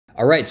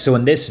All right, so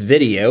in this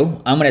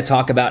video, I'm gonna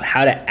talk about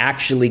how to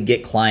actually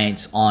get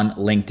clients on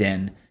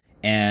LinkedIn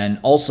and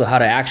also how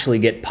to actually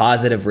get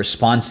positive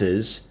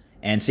responses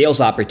and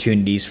sales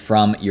opportunities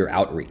from your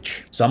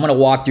outreach. So I'm gonna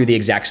walk through the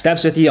exact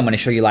steps with you. I'm gonna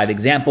show you live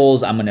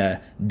examples. I'm gonna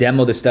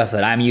demo the stuff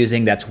that I'm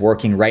using that's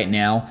working right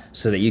now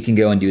so that you can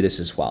go and do this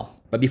as well.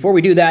 But before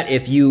we do that,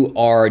 if you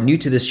are new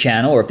to this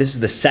channel or if this is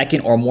the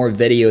second or more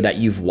video that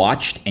you've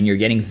watched and you're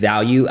getting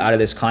value out of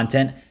this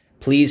content,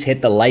 please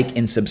hit the like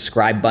and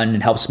subscribe button.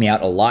 It helps me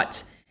out a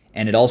lot.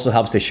 And it also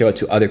helps to show it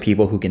to other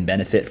people who can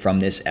benefit from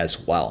this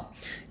as well.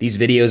 These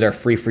videos are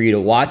free for you to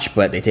watch,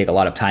 but they take a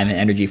lot of time and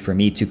energy for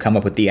me to come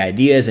up with the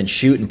ideas and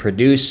shoot and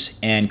produce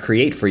and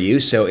create for you.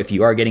 So if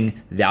you are getting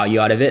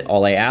value out of it,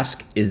 all I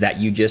ask is that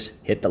you just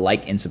hit the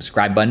like and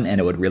subscribe button, and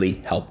it would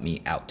really help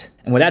me out.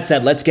 And with that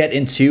said, let's get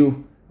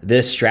into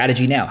this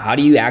strategy now. How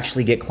do you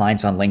actually get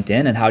clients on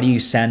LinkedIn, and how do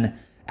you send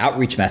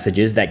outreach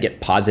messages that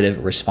get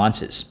positive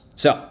responses?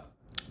 So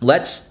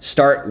let's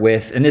start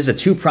with, and this is a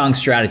two-pronged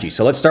strategy.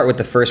 So let's start with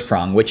the first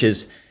prong, which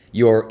is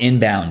your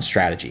inbound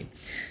strategy.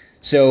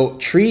 So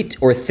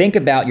treat or think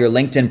about your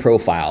LinkedIn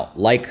profile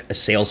like a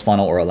sales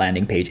funnel or a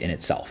landing page in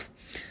itself.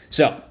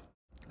 So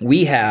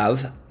we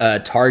have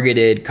a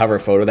targeted cover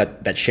photo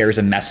that shares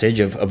a message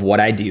of what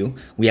I do.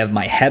 We have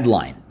my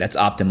headline that's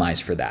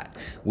optimized for that.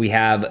 We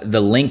have the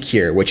link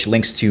here, which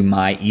links to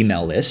my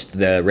email list,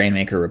 the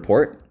Rainmaker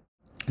report.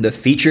 The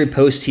featured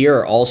posts here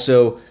are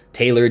also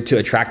tailored to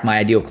attract my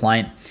ideal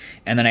client.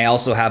 And then I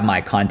also have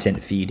my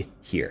content feed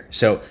here.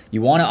 So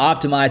you want to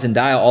optimize and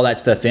dial all that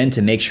stuff in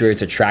to make sure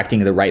it's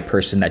attracting the right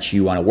person that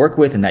you want to work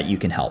with and that you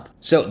can help.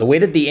 So the way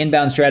that the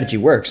inbound strategy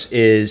works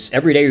is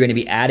every day you're going to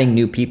be adding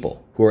new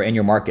people who are in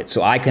your market.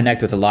 So I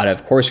connect with a lot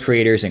of course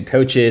creators and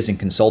coaches and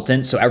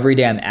consultants. So every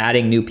day I'm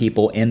adding new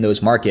people in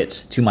those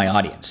markets to my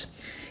audience.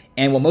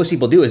 And what most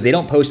people do is they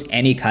don't post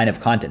any kind of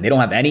content. They don't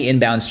have any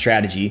inbound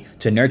strategy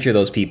to nurture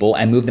those people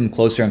and move them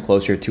closer and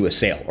closer to a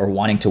sale or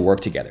wanting to work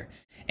together.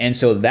 And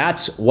so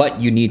that's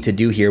what you need to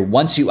do here.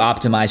 Once you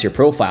optimize your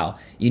profile,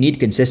 you need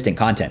consistent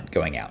content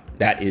going out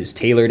that is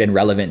tailored and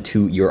relevant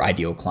to your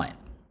ideal client.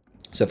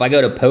 So if I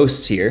go to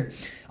posts here,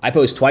 I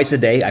post twice a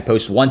day. I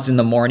post once in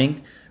the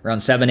morning around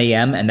 7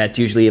 a.m. and that's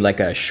usually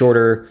like a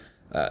shorter,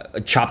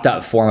 chopped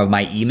up form of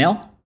my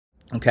email.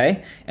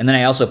 Okay. And then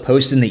I also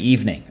post in the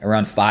evening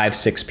around 5,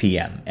 6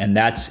 p.m. and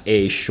that's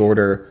a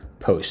shorter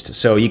post.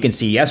 So you can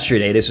see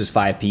yesterday, this was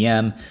 5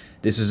 p.m.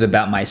 This was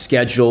about my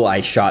schedule.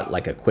 I shot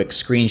like a quick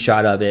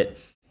screenshot of it,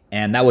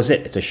 and that was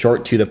it. It's a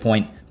short to the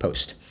point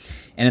post.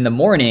 And in the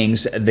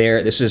mornings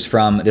this is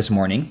from this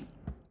morning,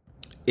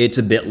 it's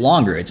a bit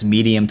longer. It's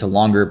medium to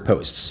longer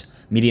posts,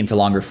 medium to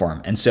longer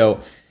form. And so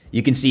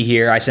you can see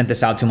here, I sent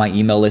this out to my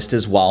email list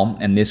as well,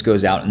 and this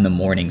goes out in the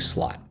morning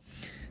slot.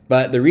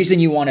 But the reason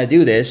you want to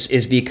do this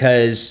is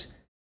because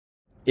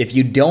if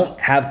you don't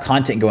have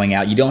content going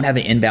out, you don't have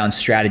an inbound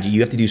strategy, you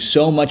have to do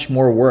so much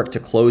more work to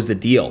close the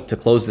deal, to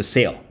close the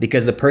sale,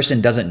 because the person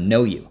doesn't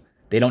know you.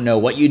 They don't know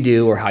what you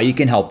do or how you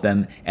can help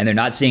them, and they're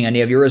not seeing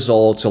any of your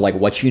results or like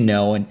what you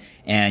know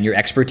and your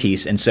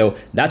expertise. And so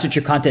that's what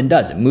your content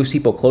does. It moves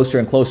people closer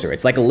and closer.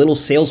 It's like a little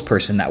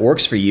salesperson that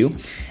works for you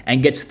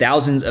and gets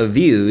thousands of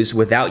views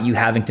without you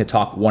having to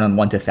talk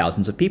one-on-one to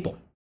thousands of people.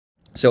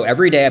 So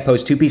every day I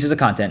post 2 pieces of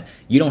content.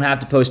 You don't have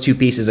to post 2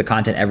 pieces of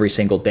content every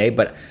single day,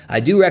 but I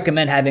do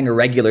recommend having a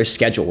regular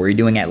schedule where you're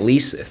doing at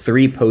least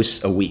 3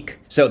 posts a week.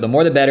 So the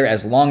more the better,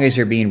 as long as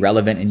you're being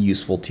relevant and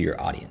useful to your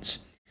audience.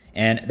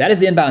 And that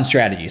is the inbound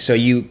strategy. So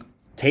you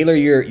tailor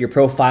your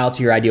profile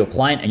to your ideal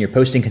client and you're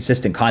posting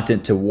consistent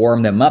content to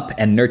warm them up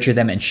and nurture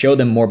them and show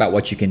them more about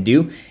what you can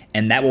do.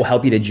 And that will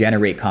help you to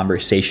generate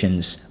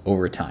conversations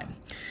over time.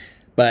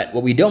 But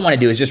what we don't want to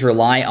do is just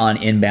rely on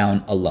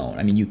inbound alone.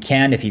 I mean, you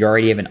can if you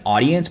already have an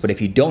audience, but if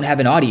you don't have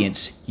an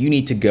audience, you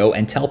need to go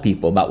and tell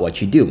people about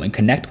what you do and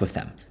connect with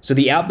them. So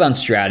the outbound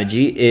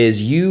strategy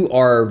is you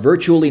are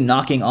virtually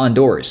knocking on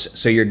doors.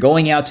 So you're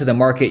going out to the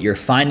market, you're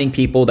finding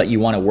people that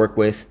you want to work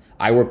with.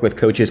 I work with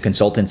coaches,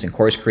 consultants, and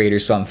course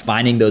creators, so I'm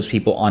finding those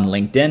people on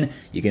LinkedIn.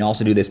 You can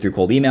also do this through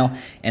cold email,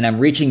 and I'm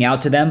reaching out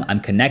to them,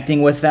 I'm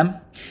connecting with them,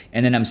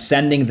 and then I'm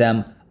sending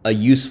them a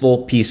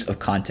useful piece of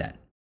content.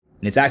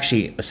 And it's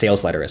actually a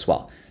sales letter as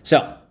well. So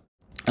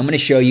I'm going to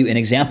show you an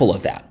example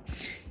of that.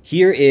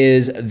 Here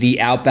is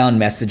the outbound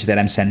message that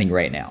I'm sending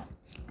right now.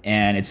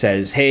 And it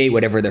says, hey,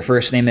 whatever their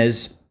first name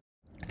is,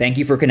 thank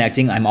you for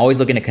connecting. I'm always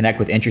looking to connect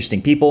with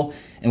interesting people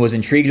and was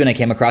intrigued when I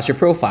came across your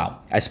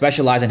profile. I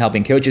specialize in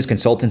helping coaches,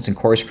 consultants, and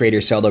course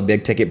creators sell their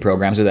big ticket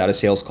programs without a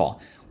sales call.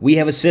 We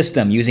have a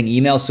system using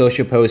email,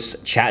 social posts,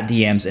 chat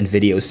DMs, and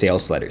video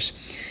sales letters.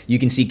 You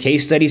can see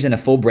case studies and a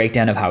full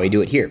breakdown of how we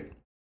do it here.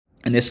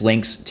 And this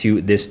links to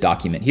this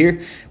document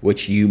here,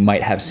 which you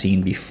might have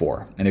seen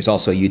before. And there's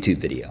also a YouTube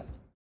video.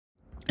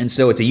 And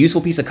so it's a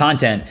useful piece of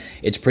content.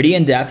 It's pretty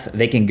in-depth.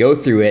 They can go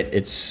through it.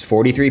 It's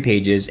 43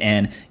 pages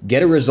and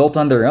get a result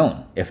on their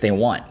own if they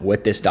want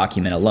with this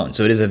document alone.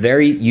 So it is a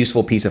very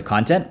useful piece of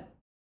content.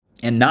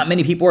 And not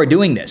many people are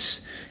doing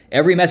this.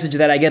 Every message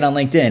that I get on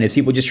LinkedIn is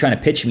people just trying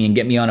to pitch me and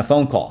get me on a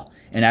phone call.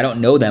 And I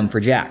don't know them for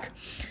jack.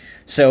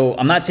 So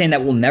I'm not saying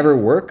that will never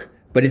work,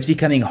 but it's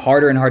becoming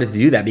harder and harder to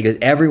do that because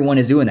everyone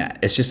is doing that.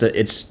 It's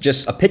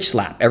just a pitch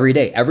slap every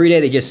day. Every day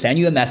they just send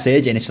you a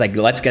message and it's like,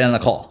 let's get on a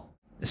call.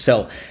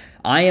 So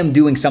I am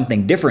doing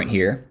something different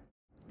here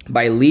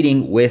by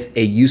leading with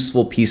a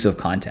useful piece of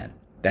content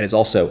that is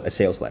also a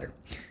sales letter.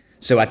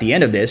 So at the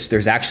end of this,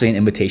 there's actually an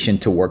invitation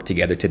to work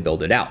together to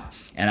build it out.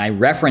 And I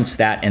reference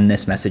that in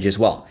this message as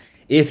well.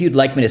 If you'd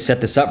like me to set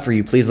this up for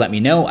you, please let me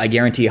know. I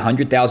guarantee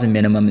 100,000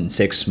 minimum in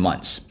 6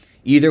 months.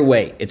 Either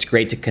way, it's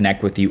great to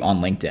connect with you on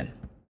LinkedIn.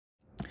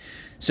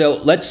 So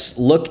let's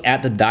look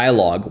at the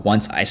dialogue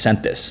once I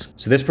sent this.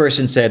 So this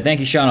person said, thank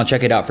you, Sean. I'll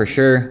check it out for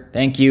sure.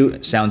 Thank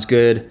you. Sounds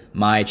good.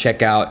 I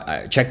checked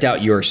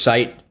out your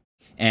site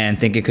and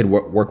think it could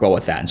work well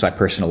with that. And so I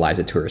personalized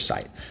it to her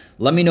site.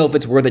 Let me know if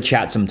it's worth a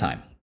chat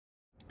sometime.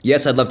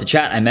 Yes, I'd love to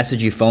chat. I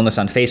message you phoneless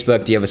on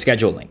Facebook. Do you have a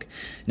schedule link?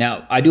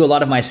 Now, I do a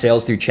lot of my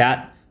sales through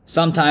chat.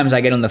 Sometimes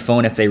I get on the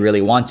phone if they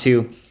really want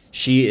to.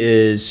 She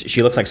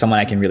looks like someone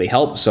I can really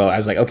help. So I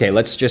was like, okay,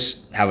 let's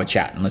just have a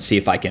chat and let's see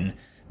if I can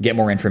get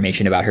more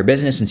information about her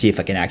business and see if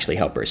I can actually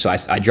help her. So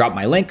I dropped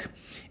my link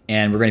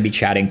and we're going to be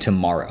chatting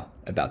tomorrow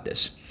about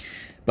this.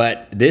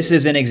 But this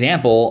is an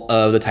example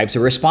of the types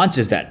of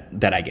responses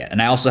that I get.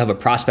 And I also have a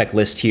prospect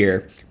list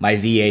here. My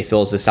VA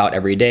fills this out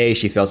every day.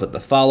 She fills out the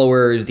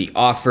followers, the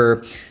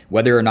offer,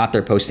 whether or not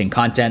they're posting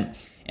content.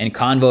 And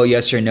convo,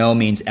 yes or no,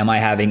 means am I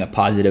having a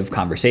positive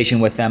conversation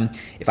with them?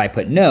 If I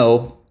put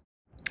no,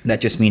 that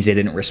just means they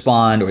didn't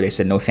respond or they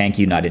said no thank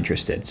you, not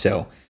interested.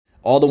 So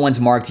all the ones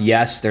marked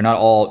yes, they're not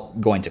all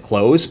going to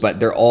close, but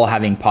they're all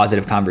having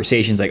positive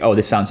conversations like, oh,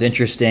 this sounds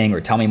interesting,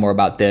 or tell me more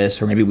about this,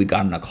 or maybe we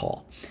got on a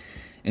call.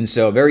 And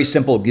so a very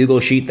simple Google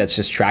sheet that's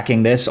just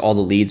tracking this, all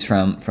the leads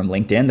from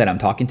LinkedIn that I'm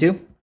talking to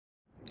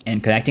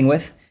and connecting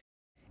with.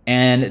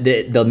 And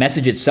the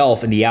message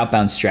itself in the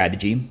outbound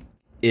strategy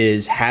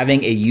is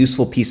having a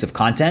useful piece of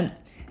content,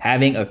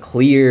 having a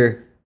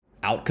clear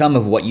outcome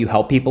of what you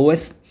help people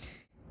with.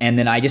 And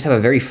then I just have a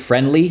very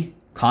friendly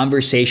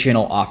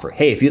conversational offer.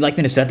 Hey, if you'd like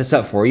me to set this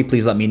up for you,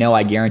 please let me know.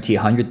 I guarantee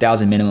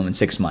 100,000 minimum in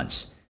 6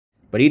 months.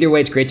 But either way,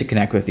 it's great to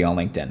connect with you on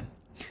LinkedIn.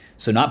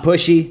 So not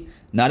pushy,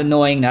 not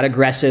annoying, not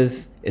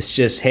aggressive. It's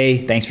just,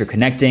 hey, thanks for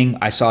connecting.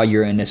 I saw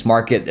you're in this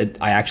market.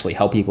 I actually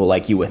help people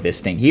like you with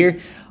this thing here.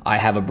 I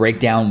have a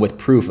breakdown with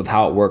proof of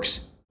how it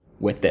works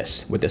with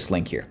this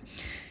link here.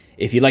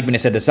 If you'd like me to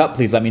set this up,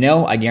 please let me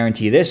know. I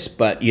guarantee this,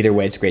 but either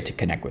way, it's great to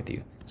connect with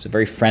you. It's a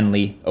very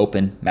friendly,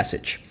 open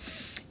message.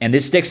 And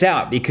this sticks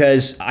out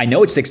because I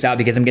know it sticks out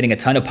because I'm getting a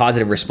ton of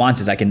positive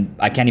responses. I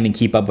can't even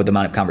keep up with the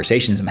amount of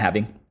conversations I'm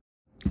having.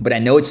 But I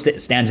know it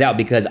stands out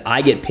because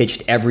I get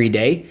pitched every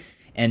day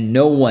and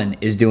no one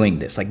is doing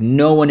this. Like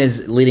no one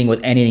is leading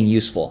with anything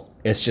useful.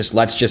 It's just,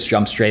 let's just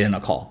jump straight in a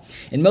call.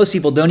 And most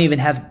people don't even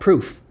have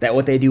proof that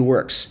what they do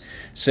works.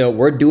 So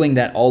we're doing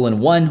that all in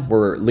one.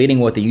 We're leading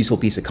with a useful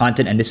piece of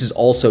content. And this is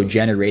also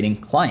generating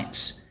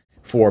clients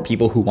for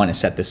people who want to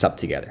set this up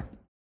together.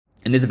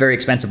 And this is a very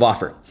expensive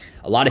offer.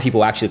 A lot of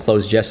people actually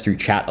close just through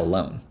chat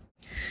alone.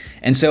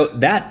 And so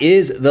that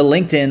is the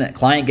LinkedIn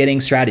client getting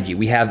strategy.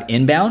 We have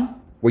inbound,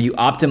 where you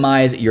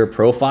optimize your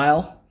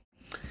profile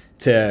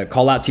to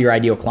call out to your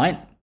ideal client.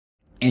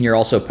 And you're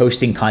also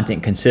posting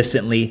content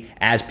consistently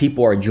as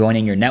people are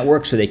joining your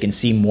network so they can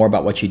see more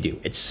about what you do.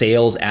 It's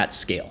sales at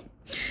scale.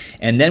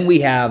 And then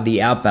we have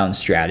the outbound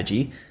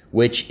strategy,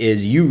 which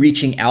is you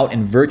reaching out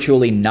and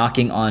virtually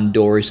knocking on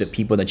doors of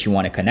people that you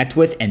want to connect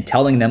with and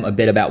telling them a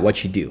bit about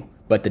what you do.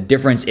 But the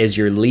difference is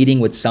you're leading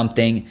with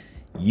something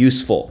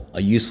useful,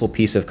 a useful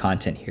piece of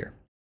content here.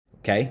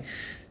 Okay.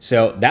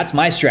 So that's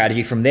my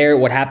strategy. From there,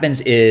 what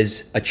happens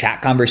is a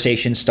chat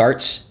conversation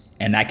starts,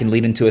 and that can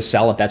lead into a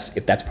sell if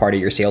that's part of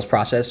your sales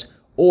process,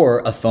 or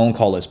a phone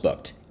call is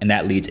booked, and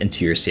that leads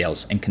into your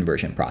sales and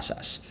conversion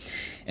process.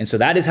 And so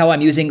that is how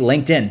I'm using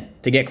LinkedIn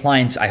to get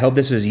clients. I hope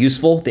this was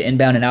useful, the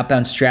inbound and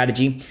outbound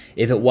strategy.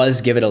 If it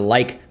was, give it a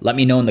like. Let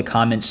me know in the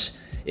comments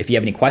if you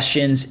have any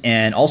questions.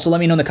 And also let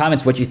me know in the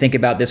comments what you think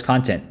about this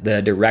content,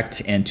 the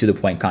direct and to the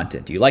point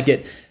content. Do you like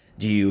it?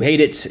 Do you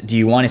hate it? Do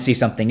you want to see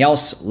something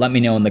else? Let me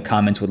know in the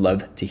comments. Would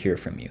love to hear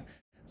from you.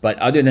 But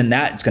other than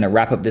that, it's going to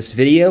wrap up this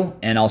video,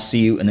 and I'll see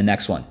you in the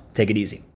next one. Take it easy.